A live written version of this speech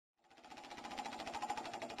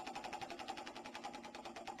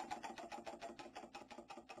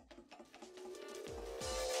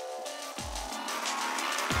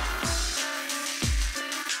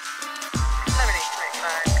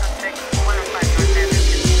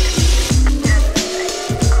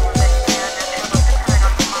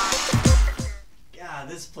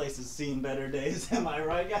seen better days. Am I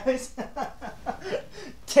right, guys?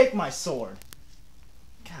 Take my sword.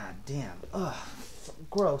 God damn. Ugh.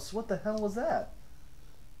 Gross. What the hell was that?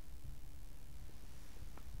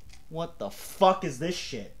 What the fuck is this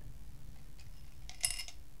shit?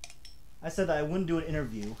 I said that I wouldn't do an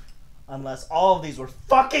interview unless all of these were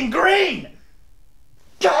fucking green!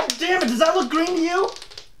 God damn it, does that look green to you?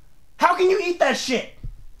 How can you eat that shit?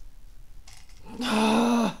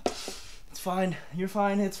 It's fine. You're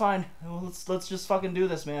fine. It's fine. Well, let's just fucking do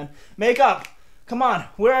this, man. Makeup! Come on,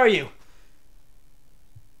 where are you?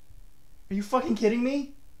 Are you fucking kidding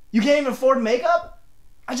me? You can't even afford makeup?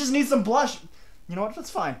 I just need some blush. You know what? That's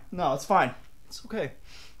fine. No, it's fine. It's okay.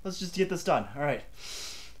 Let's just get this done. All right.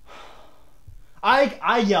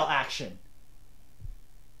 I yell action.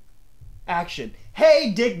 Action.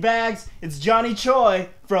 Hey, dickbags, it's Johnny Choi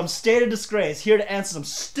from State of Disgrace, here to answer some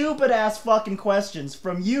stupid-ass fucking questions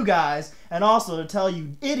from you guys, and also to tell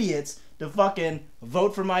you idiots to fucking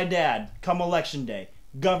vote for my dad come election day.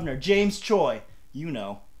 Governor James Choi, you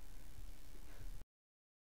know.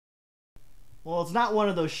 Well, it's not one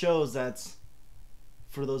of those shows that's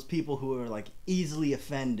for those people who are, like, easily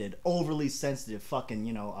offended, overly sensitive, fucking,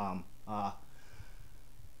 you know,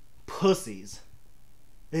 pussies.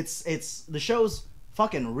 It's the show's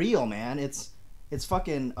fucking real, man. It's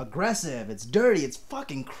fucking aggressive. It's dirty. It's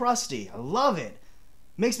fucking crusty. I love it.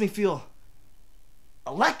 Makes me feel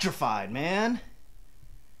electrified, man.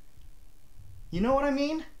 You know what I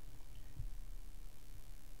mean?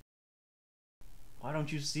 Why don't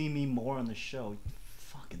you see me more on the show? You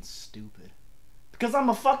fucking stupid. Because I'm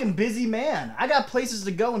a fucking busy man. I got places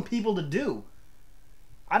to go and people to do.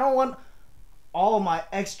 I don't want all of my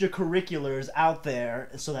extracurriculars out there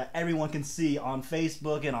so that everyone can see on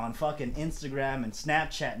Facebook and on fucking Instagram and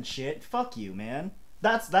Snapchat and shit. Fuck you, man.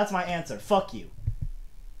 That's my answer. Fuck you.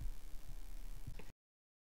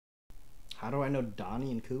 How do I know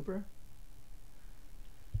Donnie and Cooper?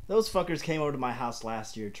 Those fuckers came over to my house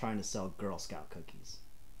last year trying to sell Girl Scout cookies.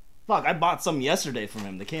 Fuck, I bought some yesterday from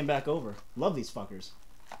him. They came back over. Love these fuckers.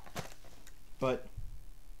 But,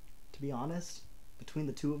 to be honest, between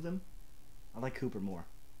the two of them, I like Cooper more.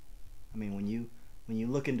 I mean, when you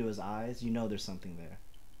look into his eyes, you know there's something there.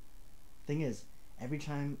 Thing is, every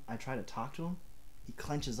time I try to talk to him, he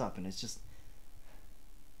clenches up, and it's just...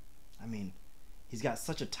 I mean, he's got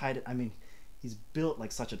such a tight... I mean, he's built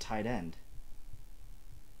like such a tight end.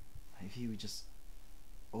 If he would just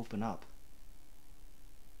open up.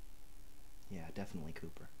 Yeah, definitely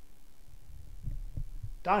Cooper.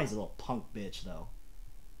 Donnie's a little punk bitch, though.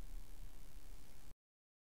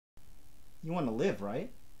 You want to live, right?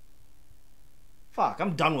 Fuck,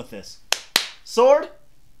 I'm done with this. Sword?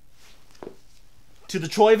 To the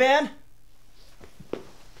Choi van?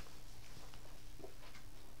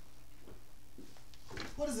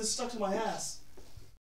 What is this stuck to my ass?